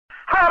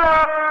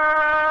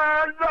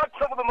Lots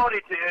of the money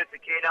to you,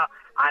 Sakina,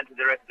 and to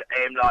the rest of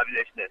the AM Live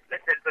listeners.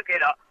 Listen,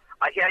 Sakina,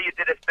 I hear you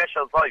did a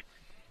special vote.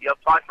 You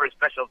applied for a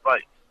special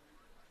vote.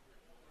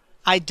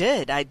 I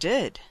did.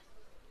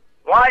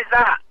 Why is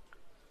that?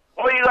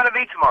 Where are you going to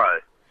be tomorrow?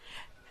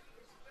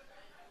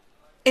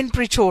 In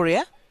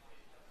Pretoria.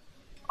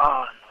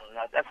 Oh,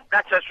 no,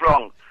 that's just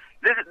wrong.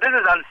 This is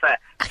unfair.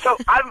 So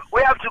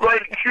we have to go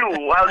in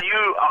queue while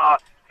you are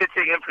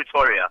sitting in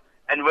Pretoria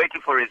and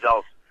waiting for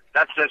results.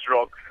 That's just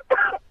wrong.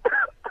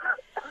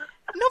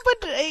 No,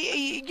 but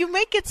you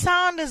make it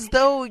sound as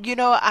though,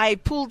 I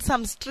pulled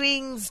some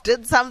strings,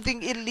 did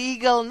something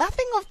illegal.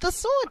 Nothing of the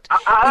sort.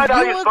 I heard if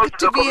how you you were spoke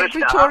to the be in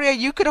commissioner. Pretoria,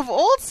 you could have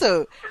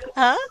also.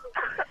 Huh?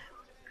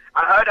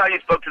 I heard how you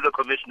spoke to the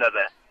commissioner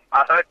there.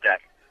 I heard that.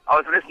 I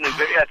was listening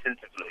very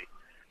attentively.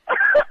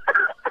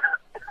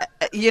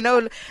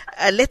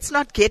 Let's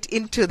not get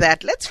into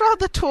that. Let's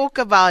rather talk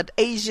about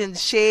Asian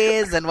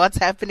shares and what's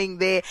happening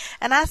there.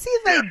 And I see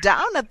they're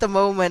down at the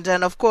moment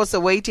and, of course,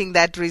 awaiting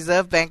that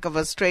Reserve Bank of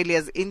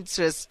Australia's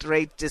interest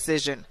rate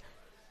decision.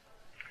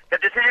 The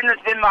decision has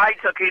been made,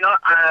 Sakina.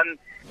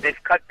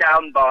 They've cut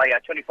down by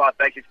 25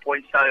 basis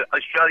points. So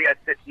Australia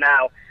sits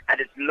now at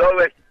its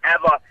lowest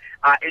ever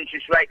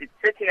interest rate. It's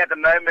sitting at the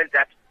moment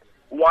at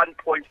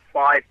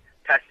 1.5%.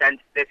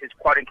 This is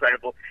quite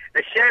incredible.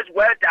 The shares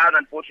were down,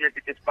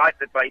 unfortunately, despite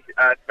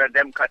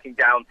them cutting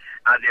down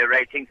their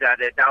ratings.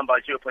 They're down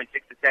by 0.6%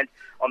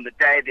 on the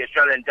day. The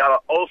Australian dollar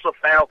also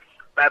fell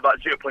by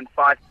about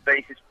 0.75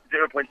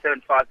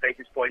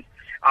 basis points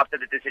after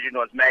the decision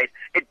was made.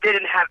 It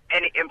didn't have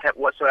any impact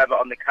whatsoever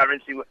on the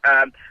currency.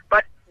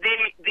 But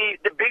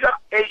the bigger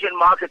Asian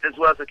markets as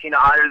well, Sakina,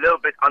 are a little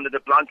bit under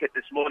the blanket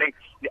this morning.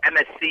 The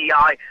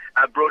MSCI,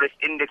 broadest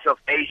index of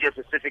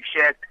Asia-Pacific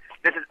shares.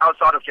 This is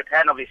outside of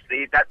Japan,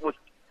 obviously. That was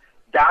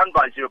down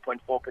by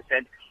 0.4%.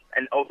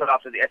 And also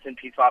after the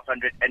S&P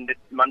 500 ended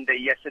Monday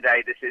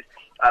yesterday, this is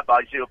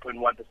by 0.1%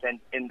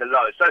 in the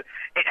low. So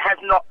it has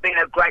not been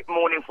a great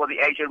morning for the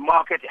Asian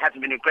market. It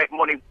hasn't been a great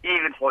morning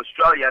even for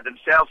Australia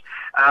themselves.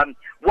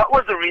 What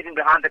was the reason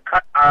behind the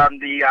cut?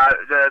 The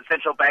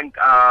central bank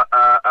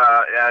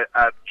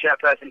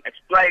chairperson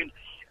explained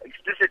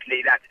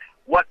explicitly that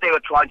what they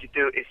were trying to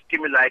do is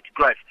stimulate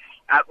growth.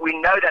 We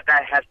know that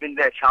has been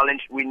their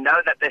challenge. We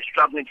know that they're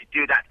struggling to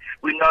do that.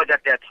 We know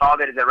that their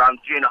target is around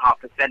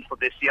 3.5% for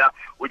this year.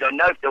 We don't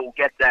know if they will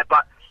get there,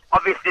 but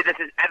obviously this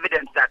is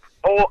evidence that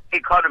all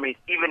economies,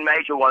 even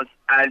major ones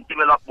and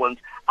developed ones,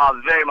 are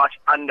very much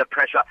under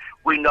pressure.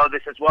 We know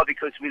this as well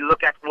because we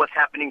look at what's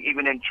happening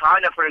even in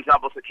China, for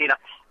example, Sakina,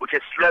 which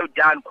has slowed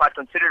down quite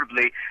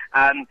considerably,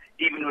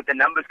 even with the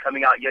numbers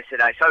coming out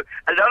yesterday. So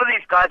a lot of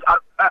these guys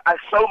are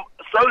so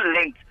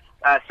linked,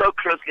 so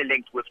closely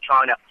linked with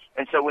China.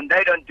 And so when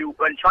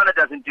China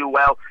doesn't do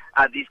well,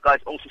 these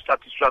guys also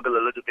start to struggle a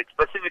little bit.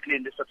 Specifically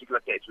in this particular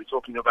case, we're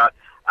talking about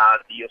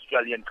the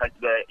Australian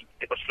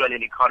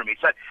economy.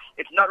 So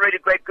it's not really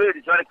good.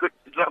 It's not a good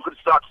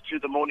start to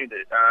the morning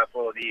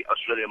for the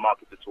Australian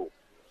market at all.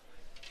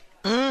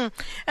 And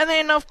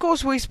then, of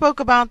course, we spoke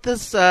about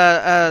this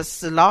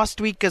last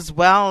week as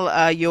well.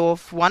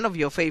 One of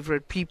your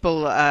favorite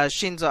people,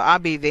 Shinzo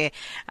Abe, there,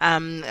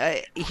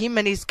 him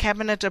and his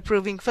cabinet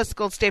approving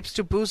fiscal steps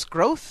to boost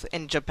growth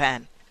in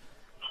Japan.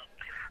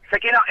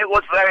 Sakina, it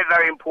was very,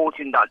 very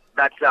important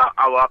that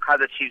our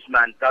Kaiser Chiefs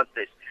man does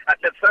this.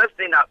 The first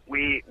thing that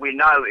we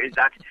know is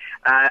that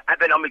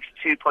Abenomics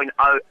 2.0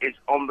 is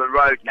on the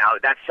road now.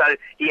 So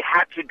he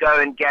had to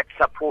go and get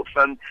support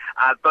from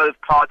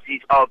both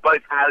parties or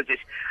both houses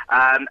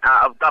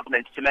of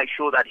government to make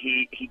sure that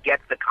he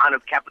gets the kind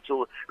of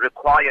capital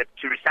required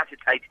to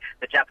resuscitate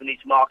the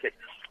Japanese market.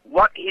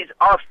 What he's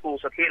asked for,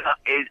 Sakina,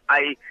 is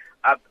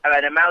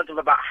an amount of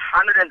about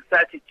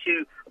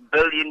 132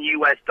 billion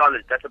US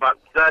dollars. That's about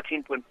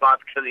 13.5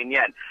 trillion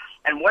yen.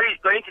 And what he's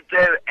going to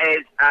do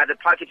is the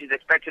package is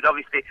expected,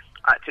 obviously,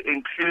 to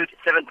include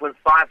 7.5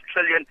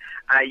 trillion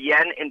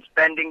yen in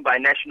spending by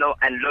national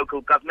and local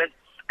governments,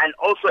 and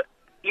also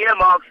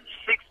earmarks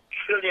 6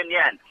 trillion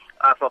yen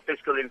for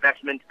fiscal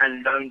investment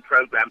and loan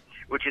program,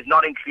 which is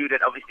not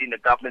included, obviously, in the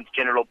government's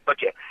general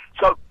budget.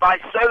 So by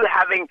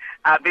having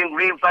been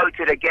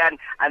re-voted again,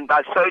 and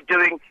by so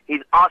doing,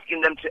 he's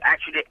asking them to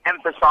actually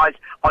emphasize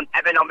on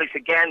Abenomics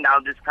again. Now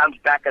this comes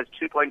back as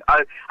 2.0.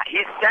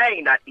 He's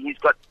saying that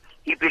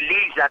he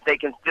believes that they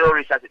can still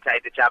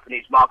resuscitate the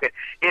Japanese market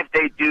if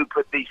they do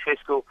put these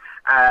fiscal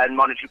and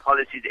monetary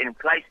policies in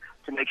place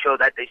to make sure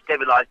that they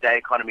stabilize their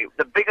economy.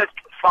 The biggest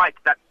fight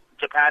that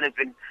Japan has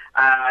been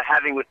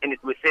having within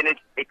its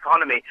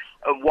economy,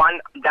 one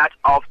that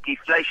of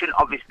deflation.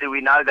 Obviously,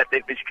 we know that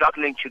they've been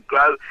struggling to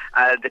grow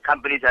the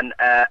companies and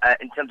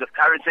in terms of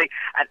currency.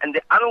 And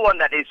the other one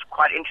that is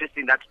quite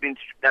interesting that's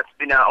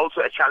been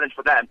also a challenge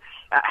for them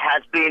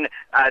has been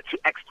to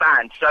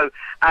expand. So,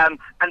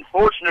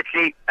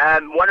 unfortunately,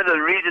 one of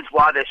the reasons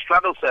why they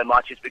struggle so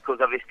much is because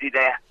obviously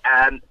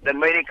the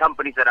many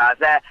companies that are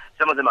there,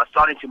 some of them are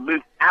starting to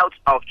move out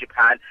of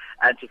Japan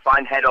and to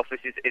find head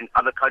offices in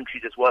other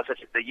countries as well, such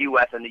as the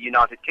US and the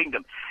United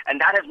Kingdom. And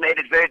that has made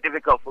it very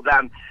difficult for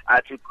them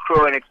to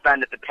grow and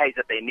expand at the pace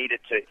that they needed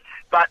to.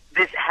 But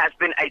this has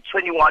been a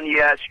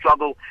 21-year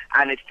struggle,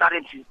 and it's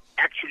starting to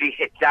actually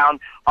hit down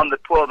on the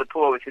poor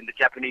within the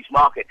Japanese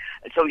market.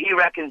 And so he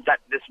reckons that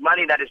this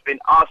money that has been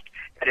asked,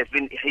 that has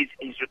been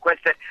he's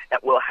requested,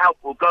 that will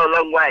go a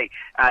long way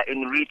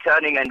in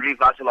returning and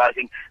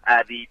revitalizing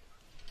the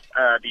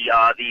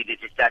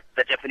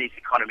Japanese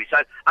economy. So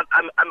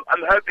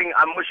I'm hoping,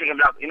 I'm wishing him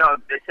luck. You know,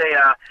 they say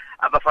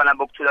Abafana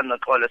Boktulan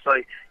Nakola,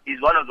 so he's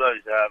one of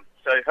those.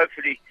 So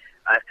hopefully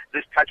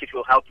this package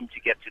will help him to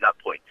get to that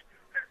point.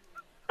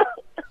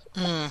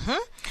 Mm-hmm.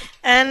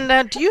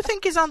 And do you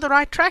think he's on the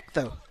right track,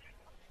 though?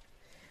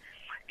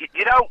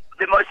 You know,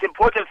 the most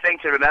important thing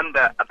to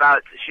remember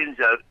about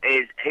Shinzo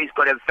is he's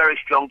got a very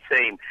strong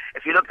team.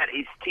 If you look at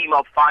his team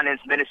of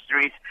finance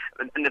ministries,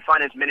 and the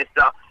finance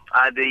minister,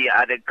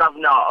 the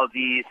governor of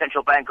the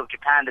Central Bank of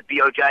Japan, the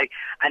BOJ,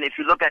 and if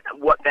you look at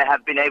what they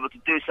have been able to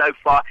do so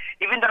far,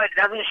 even though it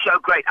doesn't show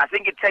great, I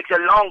think it takes a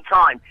long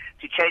time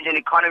to change an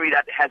economy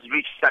that has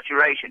reached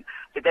saturation.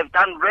 So they've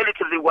done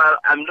relatively well.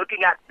 I'm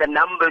looking at the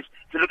numbers.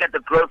 If you look at the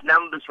growth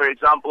numbers, for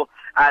example,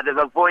 they've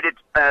avoided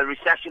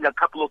recession a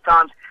couple of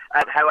times.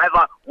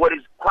 However, what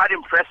is quite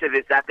impressive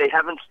is that they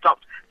haven't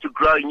stopped to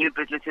grow new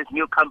businesses,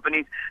 new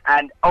companies,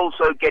 and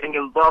also getting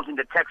involved in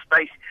the tech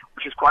space,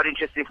 which is quite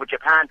interesting for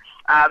Japan.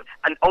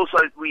 And also,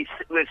 we've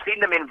seen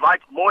them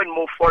invite more and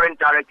more foreign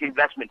direct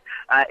investment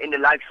in the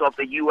likes of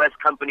the U.S.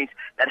 companies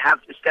that have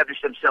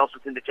established themselves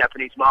within the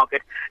Japanese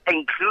market,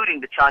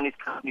 including the Chinese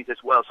companies as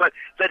well. So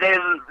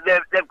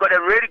they've got a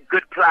really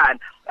good plan.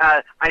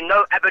 I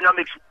know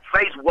Abenomics.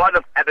 Phase one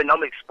of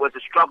Abenomics was a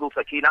struggle,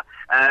 Sakina,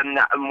 and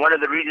one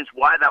of the reasons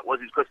why that was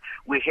is because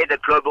we hit a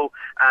global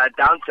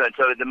downturn.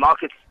 So the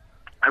markets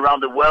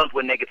around the world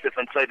were negative,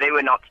 and so they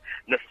were not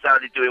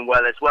necessarily doing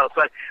well as well.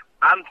 So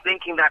I'm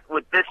thinking that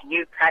with this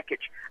new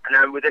package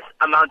and with this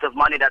amount of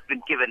money that's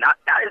been given,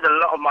 that is a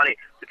lot of money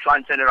to try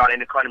and turn around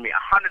an economy.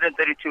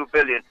 132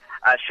 billion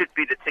should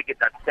be the ticket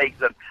that takes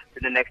them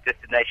to the next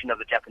destination of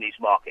the Japanese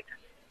market.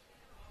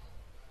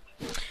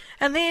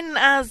 And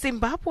then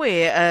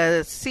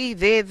Zimbabwe, see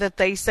there that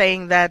they're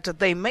saying that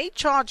they may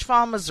charge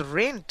farmers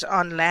rent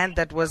on land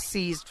that was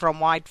seized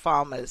from white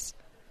farmers.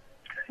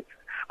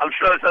 I'm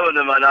sure some of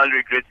them are now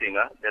regretting.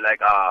 Huh? They're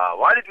like,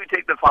 why did we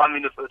take the farm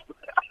in the first place?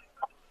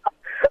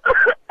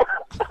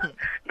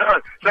 No,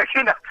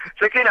 Sakina,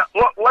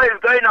 what is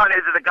going on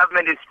is that the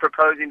government is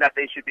proposing that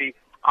they should be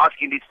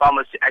asking these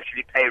farmers to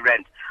actually pay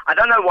rent. I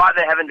don't know why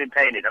they haven't been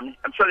paying it.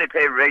 I'm sure they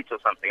pay rates or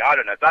something. I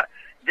don't know. But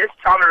this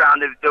time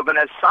around, they're going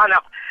to sign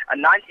up a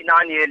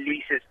 99-year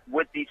leases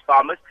with these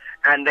farmers,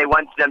 and they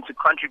want them to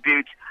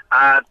contribute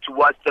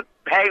towards the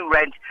paying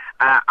rent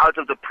out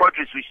of the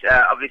produce which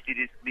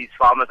obviously these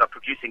farmers are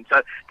producing.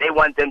 So they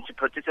want them to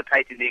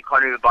participate in the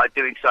economy by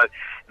doing so.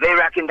 They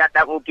reckon that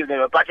will give them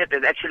a budget.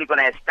 They're actually going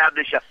to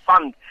establish a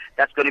fund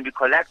that's going to be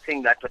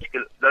collecting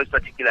those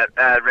particular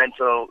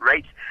rental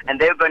rates, and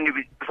they're going to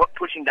be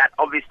pushing that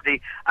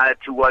obviously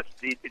towards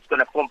it's going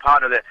to form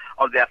part of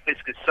their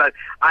fiscus. So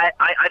I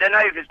don't know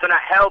if it's going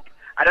to help.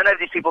 I don't know if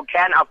these people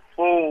can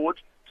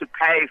afford to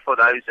pay for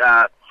those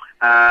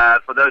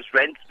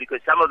rents, because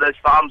some of those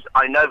farms,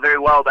 I know very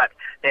well that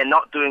they're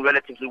not doing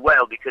relatively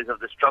well because of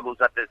the struggles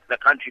that the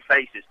country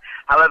faces.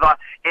 However,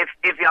 if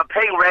you are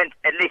paying rent,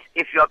 at least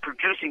if you are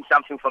producing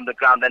something from the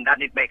ground, then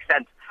that it makes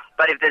sense.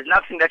 But if there's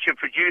nothing that you're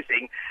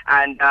producing,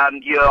 and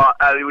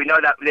we know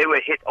that they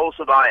were hit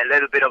also by a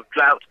little bit of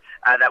drought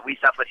that we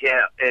suffered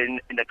here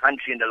in the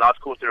country in the last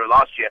quarter of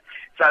last year.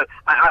 So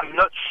I'm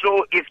not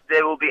sure if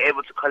they will be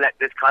able to collect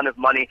this kind of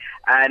money,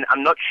 and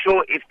I'm not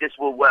sure if this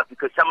will work,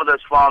 because some of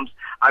those farms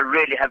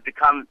really have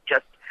become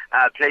just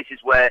places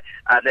where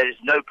there is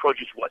no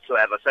produce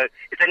whatsoever. So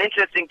it's an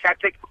interesting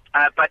tactic,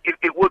 but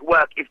it would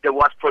work if there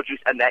was produce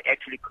and they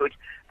actually could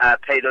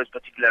pay those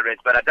particular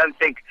rents. But I don't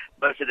think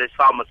most of those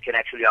farmers can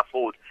actually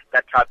afford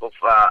that type of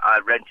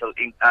rental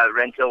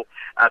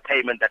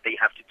payment that they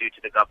have to do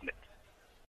to the government.